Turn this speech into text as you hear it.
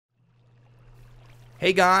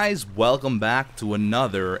Hey guys, welcome back to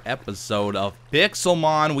another episode of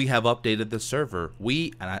Pixelmon. We have updated the server.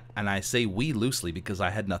 And I say we loosely because I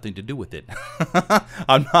had nothing to do with it.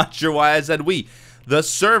 I'm not sure why I said we. The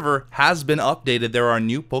server has been updated. There are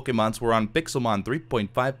new Pokemons. We're on Pixelmon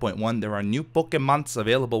 3.5.1. There are new Pokemons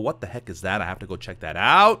available. What the heck is that? I have to go check that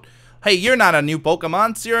out. Hey, you're not a new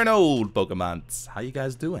Pokemon. You're an old Pokemon. How you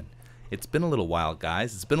guys doing? It's been a little while,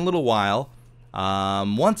 guys. It's been a little while.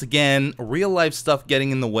 Once again, real life stuff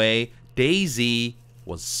getting in the way. Daisy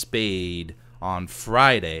was spayed on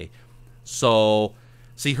Friday. So,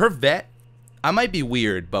 see, her vet, I might be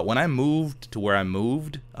weird, but when I moved to where I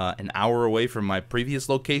moved, an hour away from my previous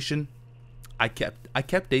location, I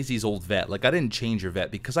kept Daisy's old vet. Like, I didn't change her vet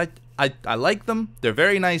because I like them. They're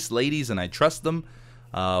very nice ladies and I trust them,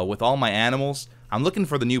 with all my animals. I'm looking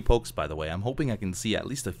for the new pokes, by the way. I'm hoping I can see at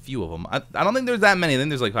least a few of them. I don't think there's that many. I think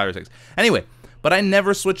there's like 5 or 6. Anyway, but I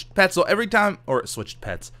never switched pets. So every time, switched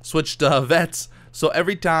vets. So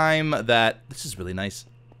every time that, this is really nice.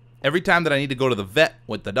 Every time that I need to go to the vet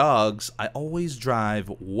with the dogs, I always drive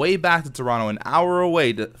way back to Toronto, an hour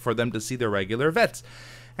away for them to see their regular vets.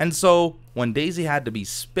 And so when Daisy had to be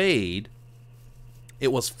spayed,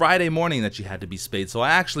 it was Friday morning that she had to be spayed. So I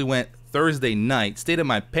actually went Thursday night, stayed at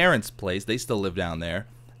my parents' place. They still live down there.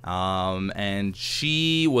 And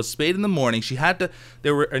she was spayed in the morning. She had to,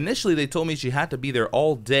 initially they told me she had to be there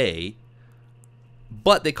all day,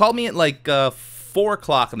 but they called me at like 4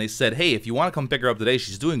 o'clock and they said, hey, if you want to come pick her up today,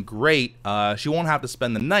 she's doing great. She won't have to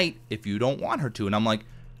spend the night if you don't want her to. And I'm like,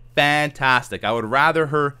 fantastic. I would rather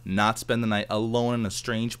her not spend the night alone in a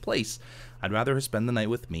strange place. I'd rather her spend the night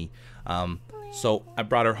with me. So I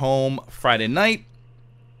brought her home Friday night.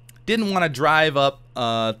 Didn't want to drive up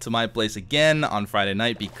to my place again on Friday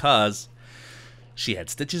night because she had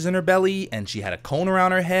stitches in her belly and she had a cone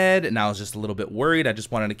around her head, and I was just a little bit worried. I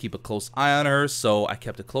just wanted to keep a close eye on her, so I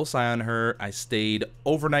kept a close eye on her. I stayed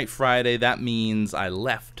overnight Friday. That means I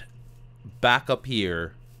left back up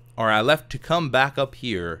here, or I left to come back up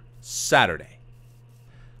here Saturday.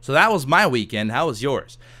 So that was my weekend. How was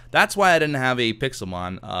yours? That's why I didn't have a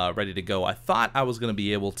Pixelmon ready to go. I thought I was going to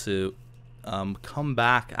be able to come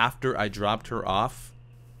back after I dropped her off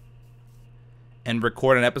and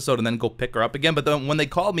record an episode and then go pick her up again. But then when they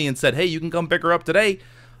called me and said, hey, you can come pick her up today,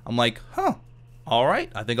 I'm like, huh, all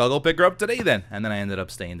right, I think I'll go pick her up today then. And then I ended up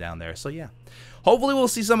staying down there. So yeah, hopefully we'll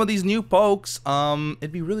see some of these new pokes.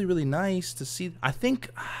 It'd be really, really nice to see. I think,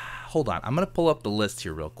 hold on, I'm gonna pull up the list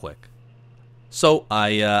here real quick. So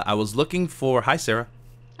I was looking for, hi Sarah.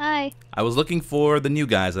 Hi. I was looking for the new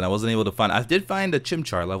guys and I wasn't able to find. I did find a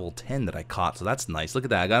Chimchar level 10 that I caught, so that's nice. Look at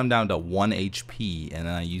that. I got him down to 1 HP and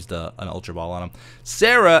then I used an Ultra Ball on him.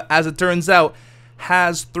 Sarah, as it turns out,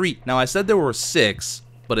 has 3. Now I said there were 6,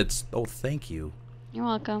 but it's, oh, thank you. You're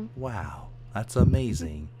welcome. Wow, that's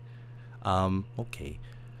amazing. Okay.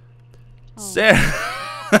 Oh. Sarah.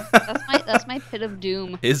 that's my pit of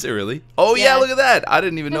doom. Is it really? Oh yeah, Yeah. look at that. I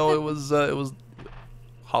didn't even know it was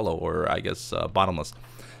hollow, or I guess bottomless.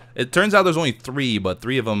 It turns out there's only 3, but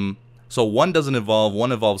 3 of them, so 1 doesn't evolve,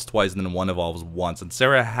 1 evolves twice, and then 1 evolves once. And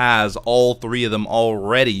Sarah has all 3 of them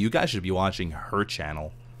already. You guys should be watching her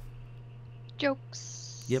channel.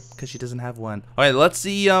 Jokes. Yep, because she doesn't have one. All right, let's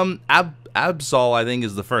see. Absol, I think,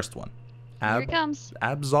 is the first one. Here it comes.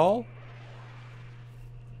 Absol?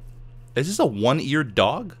 Is this a 1-eared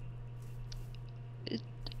dog?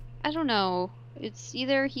 I don't know. It's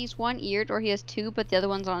either he's 1-eared or he has 2, but the other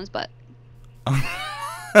one's on his butt.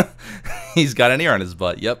 He's got an ear on his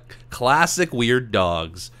butt. Yep, classic weird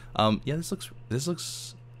dogs. Yeah, this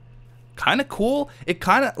looks kind of cool. It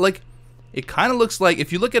kind of looks like,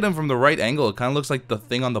 if you look at him from the right angle, it kind of looks like the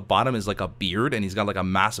thing on the bottom is like a beard, and he's got like a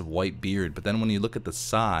massive white beard. But then when you look at the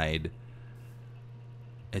side,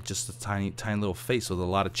 it's just a tiny little face with a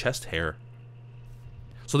lot of chest hair.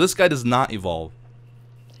 So this guy does not evolve.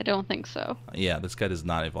 I don't think so. Yeah, this guy does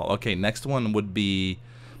not evolve. Okay, next one would be,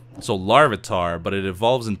 so Larvitar, but it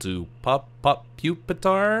evolves into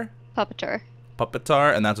Pupitar?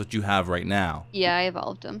 Pupitar, and that's what you have right now. Yeah, I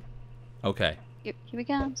evolved him. Okay. Here he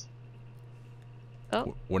comes.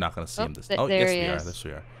 Oh. We're not going to see him this time. Oh, there yes, he we are. is. Yes,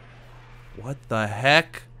 we are. What the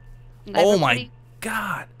heck? And I have Oh a my pretty-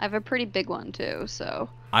 god. I have a pretty big one too, so.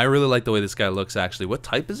 I really like the way this guy looks, actually. What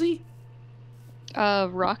type is he?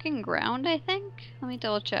 Rock and ground, I think? Let me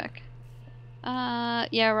double check.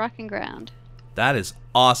 Yeah, rock and ground. That is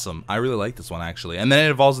awesome. I really like this one, actually. And then it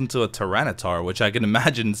evolves into a Tyranitar, which I can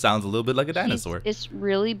imagine sounds a little bit like a dinosaur. It's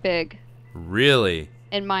really big. Really?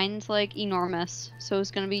 And mine's like enormous, so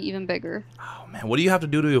it's gonna be even bigger. Oh man, what do you have to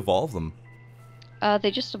do to evolve them?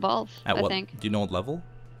 They just evolve, At I what? think. Do you know what level?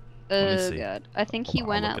 Let me Oh see. god. I think Hold he on,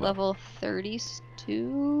 went I'll at look it up. level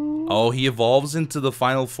 32. Oh, he evolves into the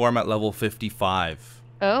final form at level 55.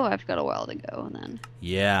 Oh, I've got a while to go then.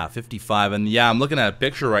 Yeah, 55. And yeah, I'm looking at a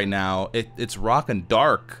picture right now. It's rockin'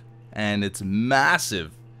 dark, and it's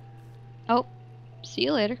massive. Oh, see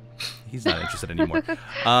you later. He's not interested anymore.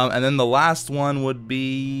 And then the last one would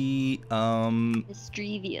be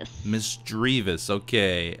Mischievous. Mischievous.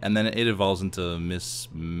 Okay, and then it evolves into Miss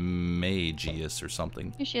Magius or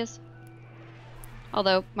something. Here she is.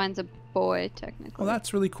 Although mine's a boy technically. Well,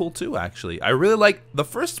 that's really cool too. Actually, I really like the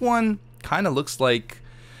first one. Kind of looks like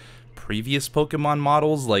previous Pokemon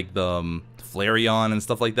models, like the Flareon and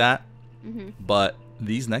stuff like that. But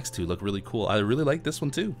these next two look really cool. I really like this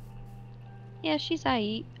one too. Yeah, she's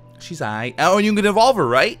aight. She's aight. Oh, and you can evolve her,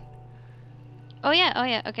 right? Oh yeah, oh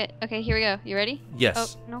yeah. Okay, here we go. You ready?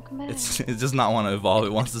 Yes. Oh, no, come back. It does not want to evolve.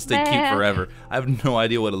 It wants to stay cute Back. forever. I have no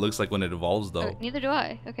idea what it looks like when it evolves, though. Oh, neither do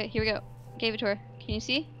I. Okay, here we go. Gave it to her. Can you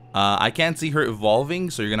see? I can't see her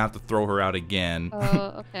evolving, so you're gonna have to throw her out again.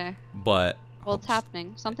 Oh, okay. But Well, it's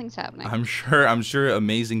happening. Something's happening. I'm sure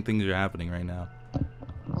amazing things are happening right now.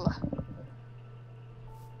 Ugh.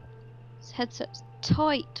 This headset's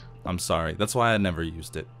tight. I'm sorry. That's why I never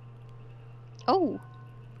used it. Oh.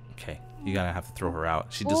 Okay, you gotta have to throw her out.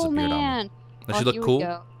 She Oh disappeared on me. man. Does she look here we cool?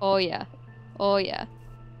 go. Oh yeah. Oh yeah.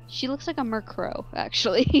 She looks like a Murkrow,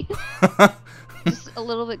 actually. Just a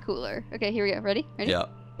little bit cooler. Okay, here we go. Ready? Ready? Yeah,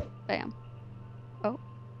 Bam. Oh.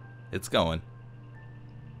 it's going.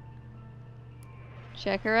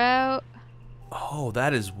 Check her out. Oh,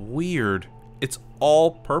 that is weird. It's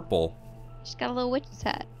all purple. She's got a little witch's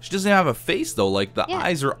hat. She doesn't have a face though. Like the Yeah.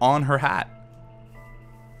 eyes are on her hat.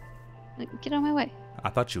 Like, get out of my way. I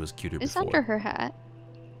thought she was cuter It's before. under her hat.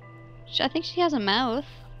 I think she has a mouth.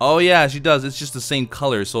 Oh yeah, she does. It's just the same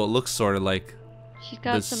color, so it looks sort of like She's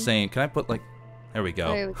got the some. same. Can I put like? There we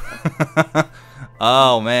go. There we go.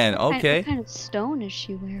 Oh man. What Okay. kind of stone is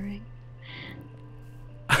she wearing?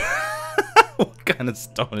 What kind of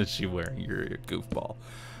stone is she wearing? You're a goofball.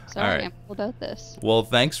 Sorry, Alright. I'm all about this. Well,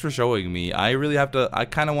 thanks for showing me. I really have to. I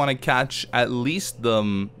kind of want to catch at least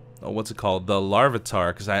the what's it called, the Larvitar,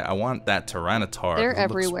 because I want that Tyranitar. They're 'cause it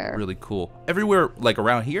looks everywhere. really cool. Everywhere, like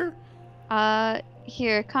around here.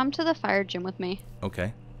 Here, come to the fire gym with me.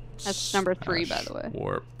 Okay. That's number 3, by the way.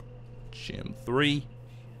 Warp Gym 3.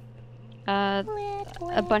 A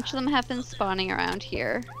bunch of them have been spawning around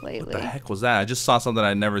here lately. What the heck was that? I just saw something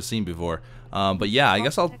I'd never seen before. But yeah, I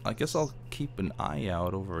guess I'll keep an eye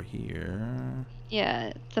out over here.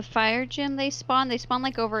 Yeah, the fire gym they spawn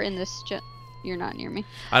like over in this gym. You're not near me.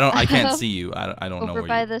 I can't see you. I don't know Over where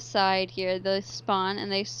by you. the side here, they spawn in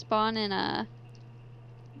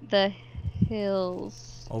the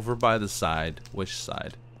hills. Over by the side. Which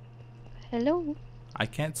side? Hello. I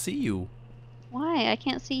can't see you. Why? I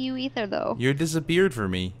can't see you either though. You're disappeared for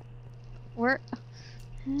me. We're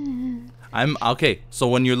I'm okay. So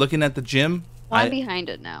when you're looking at the gym, I'm behind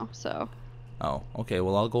it now, so. Oh, okay.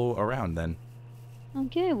 Well, I'll go around then.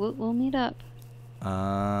 Okay, we'll meet up.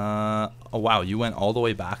 Oh wow, you went all the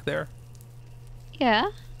way back there? Yeah,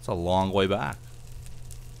 It's a long way back.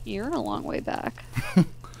 you're a long way back.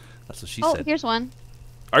 That's what she Oh, said. here's one.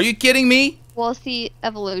 Are you kidding me? Well, it's the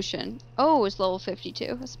evolution. Oh, it's level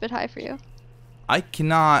 52. That's a bit high for you. I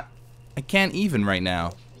can't even right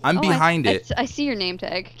now. I'm Oh, behind it. I see your name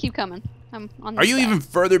tag. Keep coming. I'm on the Are you even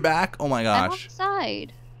further back? Oh my I'm on gosh. the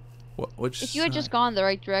side. Which If you had just side? gone the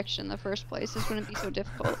right direction in the first place, this wouldn't be so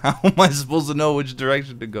difficult. How am I supposed to know which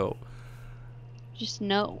direction to go? Just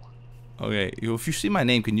know. Okay, if you see my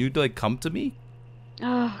name, can you like come to me?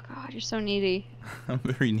 Oh, God, you're so needy. I'm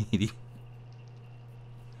very needy.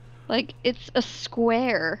 Like, it's a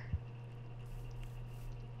square.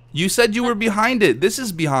 You said you were behind it. This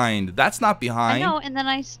is behind. That's not I behind. know, and then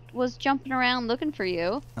I was jumping around looking for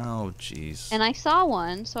you, Oh, jeez. and I saw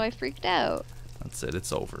one, so I freaked out. That's it.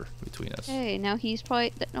 It's over between us. Hey, now he's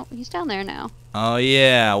probably... No, he's down there now. Oh,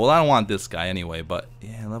 yeah. Well, I don't want this guy anyway, but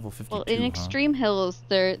yeah, level 52, Well, in huh? Extreme Hills,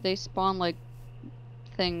 they spawn, like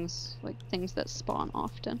things that spawn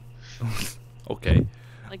often. Okay.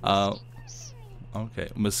 Like Uh, mosquitoes. Okay.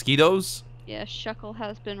 Mosquitoes? Yeah, Shuckle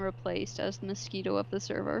has been replaced as the mosquito of the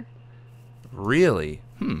server. Really?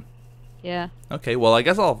 Yeah. Okay, well, I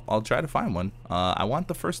guess I'll try to find one. I want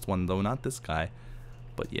the first one, though, not this guy.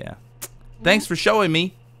 But yeah. Thanks for showing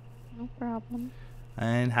me. No problem.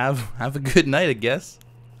 And have a good night, I guess.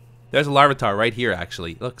 There's a Larvitar right here,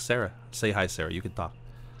 actually. Look, Sarah. Say hi, Sarah. You can talk.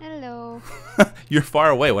 Hello. You're far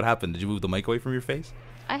away. What happened? Did you move the mic away from your face?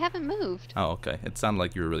 I haven't moved. Oh, okay. It sounded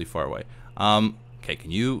like you were really far away. Okay, can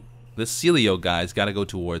you... This Celio guy's got to go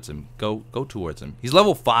towards him. Go towards him. He's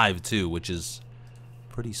level 5, too, which is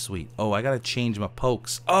Pretty sweet. Oh, I gotta change my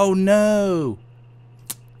pokes. Oh no!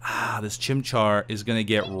 Ah, this Chimchar is gonna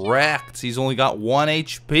get wrecked. He's only got 1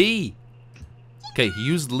 HP. Okay, he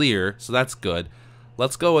used Leer, so that's good.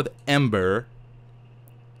 Let's go with Ember.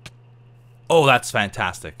 Oh, that's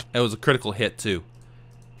fantastic. It was a critical hit too.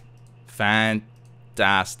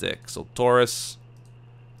 Fantastic. So Taurus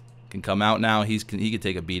can come out now. He can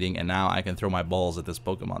take a beating, and now I can throw my balls at this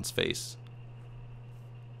Pokemon's face.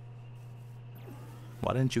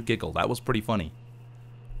 Why didn't you giggle? That was pretty funny.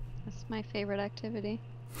 That's my favorite activity.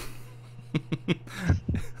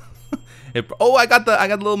 Oh, I got the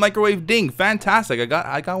little microwave ding. Fantastic.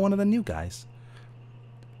 I got one of the new guys.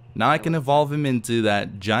 Now I can evolve him into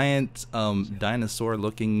that giant dinosaur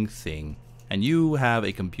looking thing. And you have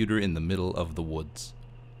a computer in the middle of the woods.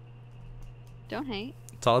 Don't hate.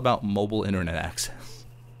 It's all about mobile internet access.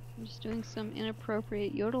 I'm just doing some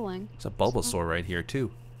inappropriate yodeling. There's a Bulbasaur right here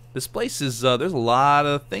too. This place is there's a lot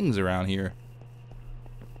of things around here.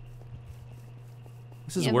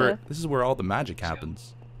 This is where all the magic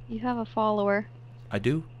happens. You have a follower. I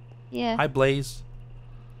do? Yeah. Hi, Blaze.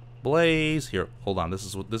 Blaze. Here, hold on.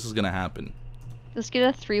 This is gonna happen. Let's get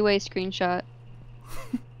a 3-way screenshot.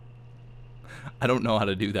 I don't know how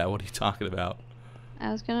to do that. What are you talking about?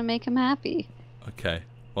 I was gonna make him happy. Okay.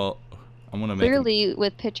 Well, I'm gonna make Clearly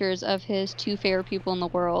with pictures of his 2 favorite people in the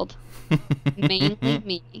world. Mainly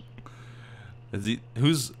me. Is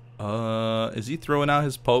he throwing out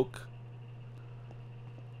his poke?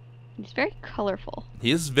 He's very colorful.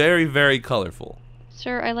 He is very, very colorful.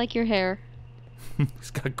 Sir, I like your hair. He's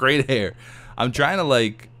got great hair. I'm trying to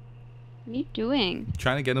like... What are you doing?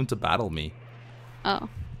 Trying to get him to battle me. Oh.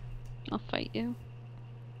 I'll fight you.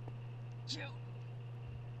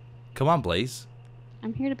 Come on, Blaze.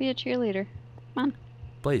 I'm here to be a cheerleader. Come on.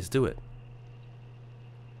 Blaze, do it.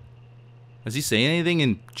 Is he saying anything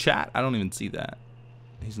in chat? I don't even see that.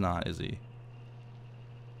 He's not, is he?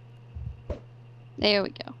 There we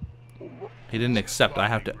go. He didn't accept. I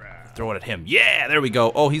have to throw it at him. Yeah, there we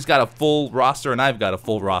go. Oh, he's got a full roster and I've got a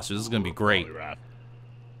full roster. This is going to be great.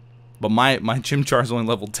 But my Chimchar is only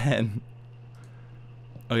level 10.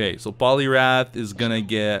 Okay, so Poliwrath is going to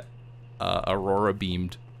get Aurora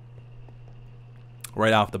beamed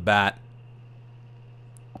right off the bat.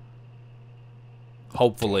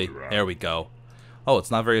 Hopefully. There we go. Oh,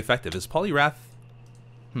 it's not very effective. Is Poliwrath...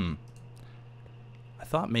 I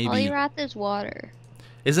thought maybe... Poliwrath is water.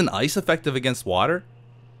 Isn't ice effective against water?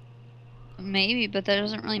 Maybe, but that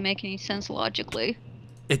doesn't really make any sense logically.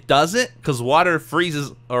 It doesn't? Because water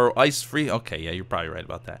freezes, or ice freeze. Okay, yeah, you're probably right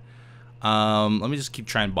about that. Let me just keep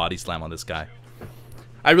trying body slam on this guy.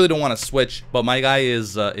 I really don't want to switch, but my guy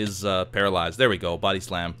is paralyzed. There we go, body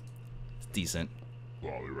slam. It's decent.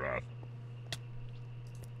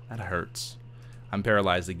 That hurts. I'm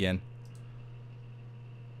paralyzed again.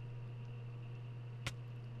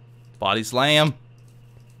 Body slam.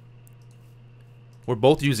 We're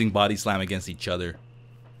both using body slam against each other.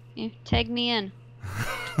 Yeah, tag me in.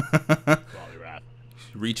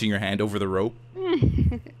 Reaching your hand over the rope.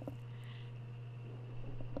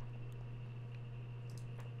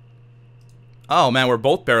 Oh man, we're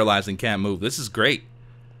both paralyzed and can't move. This is great.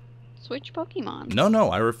 Switch Pokemon. No,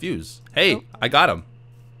 I refuse. Hey, Oh. I got him.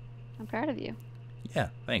 I'm proud of you. Yeah,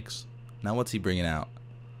 thanks. Now what's he bringing out?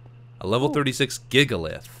 A level 36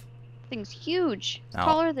 Gigalith. Thing's huge. It's Now-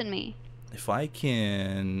 taller than me. If I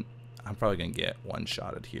can... I'm probably going to get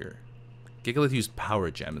one-shotted here. Gigalith used Power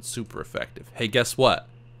Gem. It's super effective. Hey, guess what?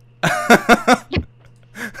 It'll be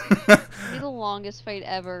the longest fight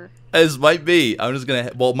ever. This might be. I'm just going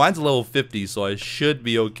to... Well, mine's a level 50, so I should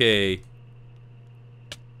be okay.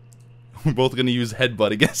 We're both going to use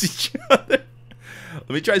Headbutt against each other. Let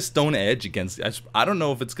me try Stone Edge against... I don't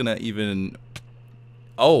know if it's going to even...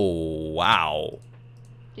 Oh, wow.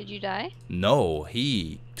 Did you die? No,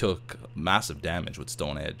 he took massive damage with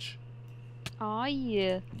Stone Edge. Oh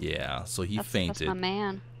yeah. Yeah, so he That's fainted. my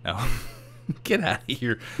man. No. Get out of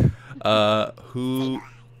here. A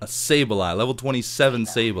Sableye, level 27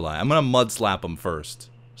 Sableye. I'm gonna mud slap him first,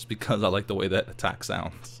 just because I like the way that attack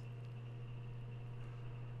sounds.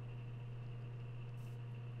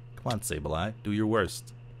 Come on, Sableye, do your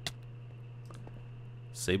worst.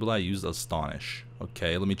 Sableye used Astonish.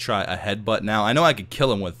 Okay, let me try a Headbutt now. I know I could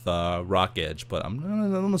kill him with Rock Edge, but I'm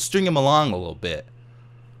gonna string him along a little bit.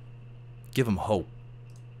 Give him hope.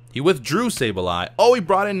 He withdrew Sableye. Oh, he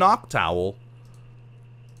brought in Noctowl.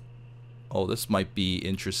 Oh, this might be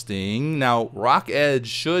interesting. Now, Rock Edge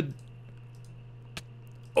should...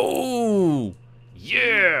 Oh!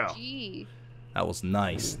 Yeah! Gee. That was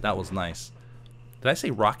nice. That was nice. Did I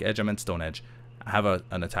say Rock Edge? I meant Stone Edge. I have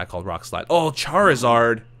an attack called Rock Slide. Oh,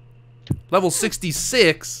 Charizard! Level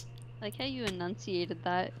 66? Like how you enunciated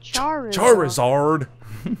that. Charizard.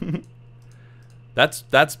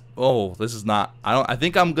 That's oh, this is not I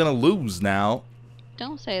think I'm gonna lose now.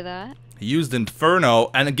 Don't say that. He used Inferno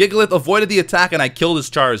and a Gigalith avoided the attack and I killed his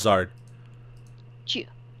Charizard. Chew.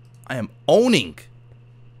 I am owning.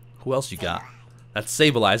 Who else you got? That's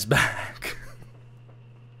Sableye back.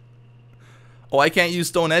 Oh, I can't use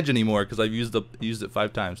Stone Edge anymore because I've used it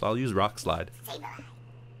 5 times. I'll use Rock Slide.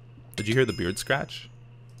 Did you hear the beard scratch?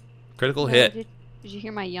 Critical hit. Did you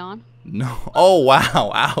hear my yawn? No. Oh,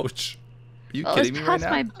 wow. Ouch. Are you kidding me right It's now?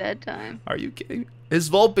 past my bedtime. Are you kidding me? His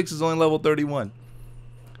Vulpix is only level 31.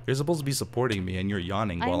 You're supposed to be supporting me and you're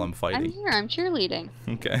yawning while I'm fighting. I'm here. I'm cheerleading.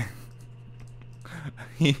 Okay.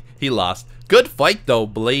 He lost. Good fight, though,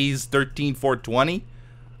 Blaze 13420.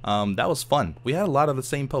 That was fun. We had a lot of the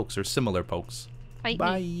same pokes or similar pokes. Fight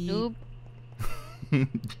Bye. me, noob.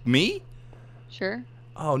 Me? Sure.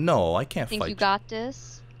 Oh no, I can't Think fight. you got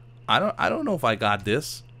this? I don't know if I got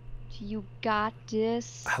this. You got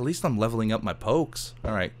this? At least I'm leveling up my pokes.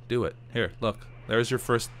 All right, do it. Here, look. There's your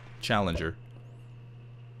first challenger.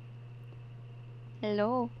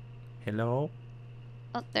 Hello. Hello?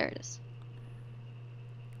 Oh, there it is.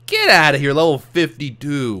 Get out of here, level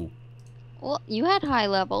 52. Well, you had high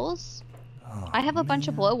levels. Oh, I have a bunch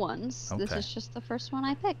of man. low ones. This Okay. is just the first one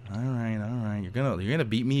I picked. All right. You're gonna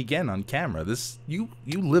beat me again on camera. This you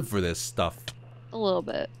live for this stuff. A little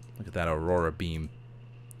bit. Look at that Aurora beam.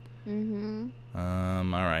 Mm-hmm.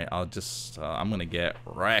 All right. I'll just I'm gonna get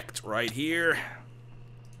wrecked right here.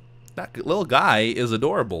 That little guy is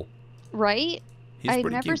adorable. Right? He's I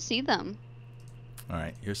pretty never cute. see them. All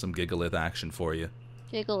right. Here's some Gigalith action for you.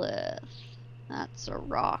 Gigalith. That's a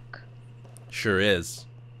rock. Sure is.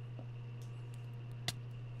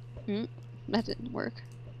 That didn't work.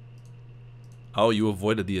 Oh, you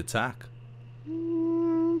avoided the attack.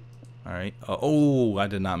 Mm. All right. Oh, I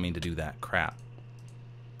did not mean to do that. Crap.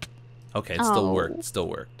 Okay, it still worked. It still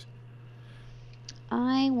worked.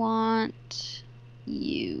 I want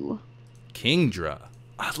you. Kingdra.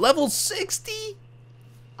 Level 60?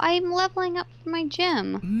 I'm leveling up for my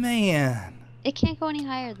gym. Man. It can't go any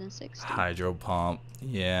higher than 60. Hydro Pump.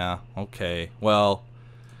 Yeah, okay. Well,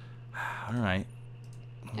 all right.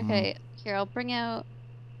 Okay, here, I'll bring out...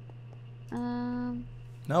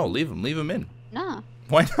 No, leave him in. Nah.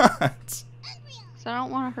 Why not? So I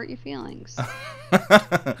don't want to hurt your feelings.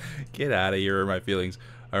 Get out of here, my feelings.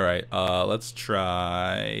 All right, let's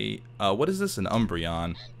try... what is this? An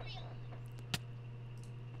Umbreon.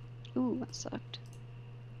 Ooh, that sucked.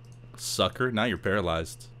 Sucker, now you're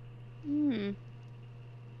paralyzed. Hmm.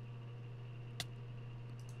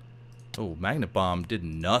 Oh, Magnet Bomb did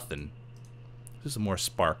nothing. This is more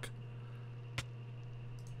Spark.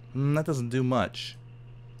 That doesn't do much.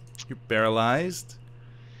 You're paralyzed.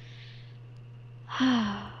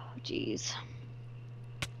 Jeez.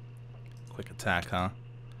 Quick attack, huh?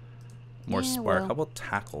 More Yeah, Spark. well. How about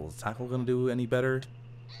Tackle? Is Tackle gonna do any better?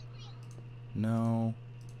 No.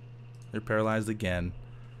 They're paralyzed again.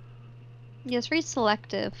 Yeah, it's very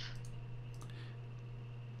selective.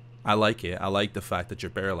 I like it. I like the fact that you're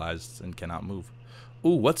paralyzed and cannot move. Ooh,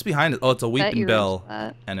 what's behind it? Oh, it's a Bet Weeping you're Bell into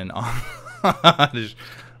that. and an oh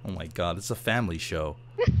my god, it's a family show.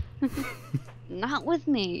 Not with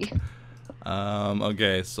me.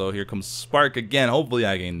 Okay, so here comes Spark again. Hopefully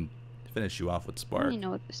I can finish you off with I Spark. don't even know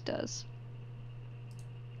what this does.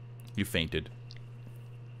 You fainted.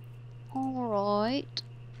 Alright.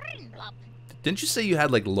 Didn't you say you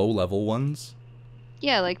had like low level ones?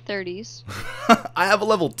 Yeah, like 30s. I have a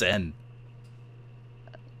level 10.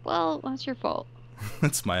 Well, that's your fault.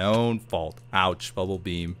 It's my own fault. Ouch, Bubble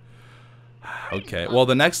Beam. Okay, well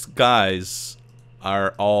the next guys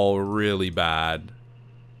are all really bad.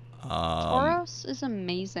 Tauros is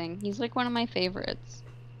amazing. He's like one of my favorites.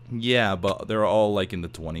 Yeah, but they're all like in the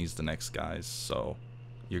 20s, the next guys, so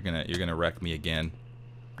you're gonna wreck me again.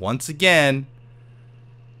 Once again.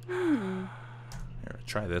 Here,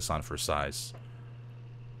 try this on for size.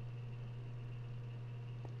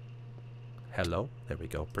 Hello? There we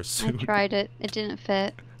go. I Pursuit. tried it. It didn't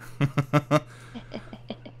fit.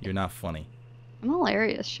 You're not funny. I'm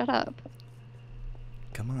hilarious. Shut up.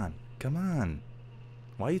 Come on. Come on.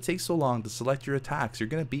 Why you take so long to select your attacks? You're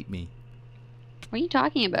gonna beat me. What are you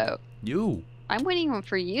talking about? You. I'm waiting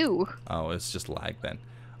for you. Oh, it's just lag then.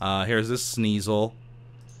 Here's this Sneasel.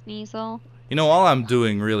 Sneasel. You know, all I'm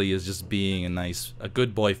doing really is just being a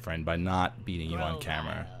good boyfriend by not beating you on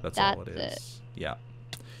camera. That's all it That's is. Yeah.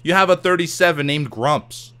 You have a 37 named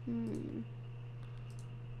Grumps. Hmm.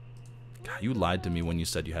 God, you lied to me when you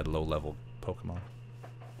said you had low level Pokemon.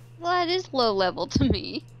 Well, that is low level to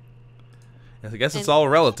me. I guess it's all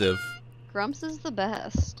relative. Grumps is the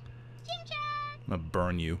best. I'm gonna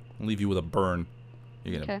burn you. I'll leave you with a burn.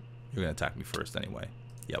 You're Okay. gonna attack me first anyway.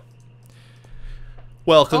 Yep.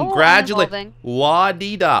 Well, I'm congratulations. evolving.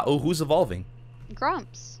 La-dee-da. Oh, who's evolving?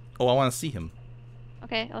 Grumps. Oh, I want to see him.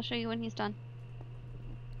 Okay, I'll show you when he's done.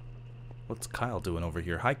 What's Kyle doing over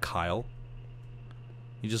here? Hi, Kyle.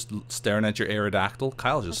 You just staring at your Aerodactyl?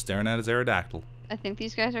 Kyle's just staring at his Aerodactyl. I think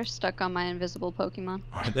these guys are stuck on my invisible Pokemon.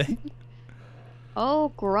 Are they?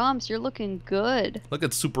 Oh, Grumps, you're looking good. Look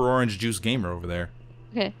at Super Orange Juice Gamer over there.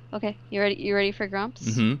 Okay, okay. You ready? You ready for Grumps?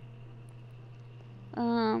 Mm-hmm.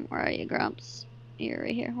 Where are you, Grumps? You're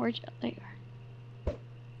right here. Where'd you? There you are.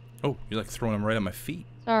 Oh, you're like throwing him right at my feet.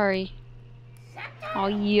 Sorry. Oh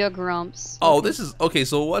yeah, Grumps. Oh, this is okay.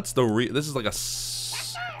 So what's the this is like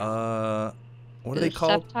a what are they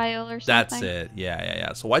called? Septile or something. That's it.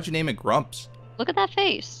 Yeah. So why'd you name it Grumps? Look at that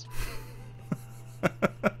face.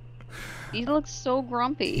 He looks so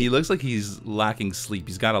grumpy. He looks like he's lacking sleep.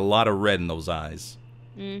 He's got a lot of red in those eyes.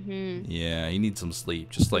 Mm-hmm. Yeah, he needs some sleep,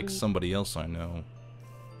 just like somebody else I know.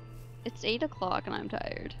 It's 8 o'clock and I'm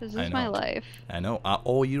tired. This I is my know. life. I know.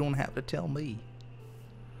 Oh, you don't have to tell me.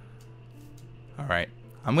 All right.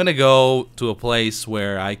 I'm going to go to a place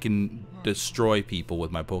where I can destroy people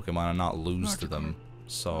with my Pokemon and not lose to them.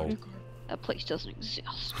 So That place doesn't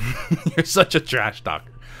exist. you're such a trash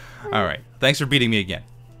talker. All right. Thanks for beating me again.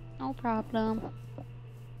 No problem.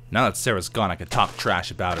 Now that Sarah's gone, I can talk trash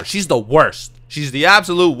about her. She's the worst. She's the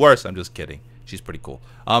absolute worst. I'm just kidding. She's pretty cool.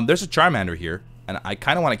 There's a Charmander here, and I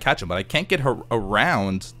kind of want to catch him, but I can't get her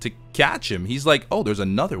around to catch him. He's like, oh, there's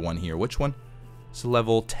another one here. Which one? It's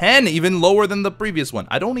level 10, even lower than the previous one.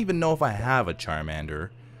 I don't even know if I have a Charmander.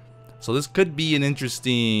 So this could be an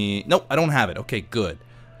interesting... Nope, I don't have it. Okay, good.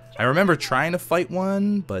 I remember trying to fight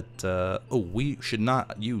one, but... oh, we should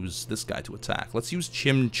not use this guy to attack. Let's use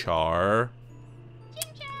Chimchar.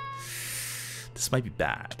 This might be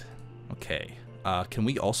bad. Okay. Can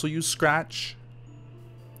we also use Scratch?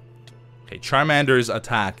 Okay, Charmander's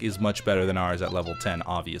attack is much better than ours at level 10,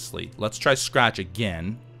 obviously. Let's try Scratch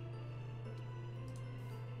again.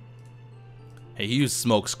 Hey, he used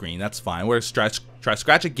Smokescreen. That's fine. We're try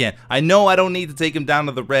Scratch again. I know I don't need to take him down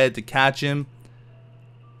to the red to catch him,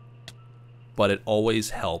 but it always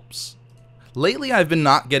helps. Lately, I've been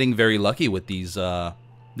not getting very lucky with these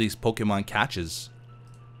Pokemon catches.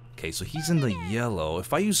 Okay, so he's in the yellow.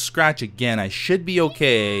 If I use Scratch again, I should be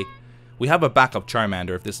okay. We have a backup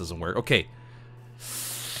Charmander if this doesn't work. Okay.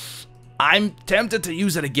 I'm tempted to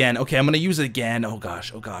use it again. Okay, I'm going to use it again. Oh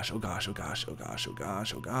gosh, oh gosh, oh gosh, oh gosh, oh gosh, oh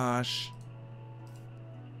gosh, oh gosh.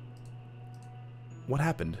 What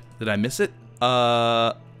happened? Did I miss it?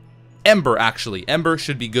 Ember, actually. Ember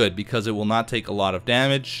should be good because it will not take a lot of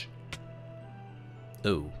damage.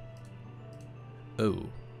 Oh. Oh.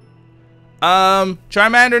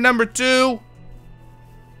 Charmander number 2.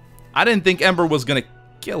 I didn't think Ember was gonna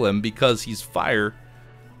kill him because he's fire.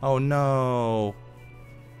 Oh no.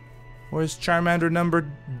 Where's Charmander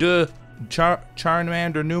number 2?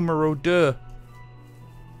 Charmander numero 2.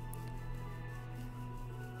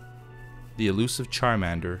 The elusive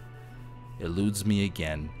Charmander eludes me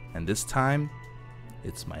again, and this time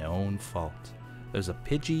it's my own fault. There's a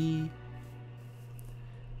Pidgey,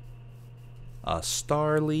 a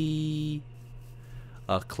Starly,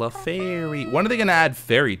 a Clefairy. When are they gonna add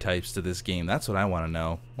fairy types to this game? That's what I want to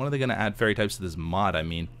know. When are they gonna add fairy types to this mod? I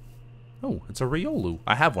mean, oh, it's a Riolu.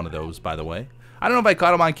 I have one of those, by the way. I don't know if I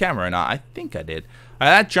caught him on camera or not. I think I did.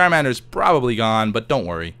 That Charmander's probably gone, but don't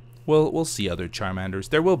worry. We'll see other Charmanders.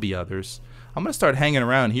 There will be others. I'm gonna start hanging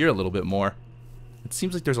around here a little bit more. It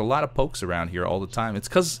seems like there's a lot of pokes around here all the time. It's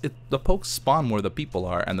because the pokes spawn where the people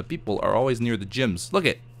are, and the people are always near the gyms. Look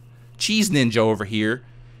at Cheese Ninja over here,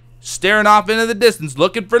 staring off into the distance,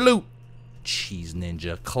 looking for loot. Cheese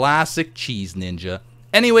Ninja, classic Cheese Ninja.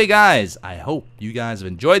 Anyway, guys, I hope you guys have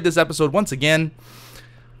enjoyed this episode once again.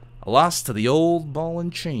 A loss to the old ball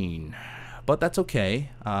and chain, but that's okay.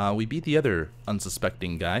 We beat the other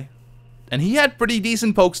unsuspecting guy. And he had pretty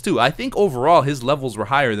decent pokes too. I think overall his levels were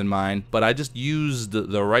higher than mine, but I just used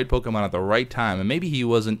the right Pokemon at the right time. And maybe he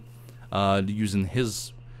wasn't using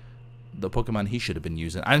the Pokemon he should have been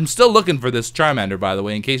using. I'm still looking for this Charmander, by the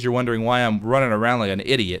way, in case you're wondering why I'm running around like an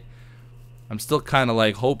idiot. I'm still kind of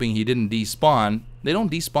like hoping he didn't despawn. They don't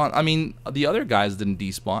despawn. I mean, the other guys didn't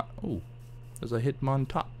despawn. Oh, there's a Hitmon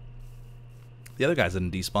top. The other guys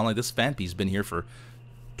didn't despawn. Like this Phanpy's been here for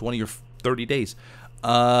 20 or 30 days.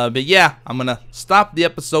 But yeah, I'm gonna stop the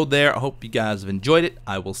episode there. I hope you guys have enjoyed it.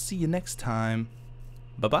 I will see you next time.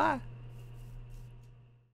 Bye-bye.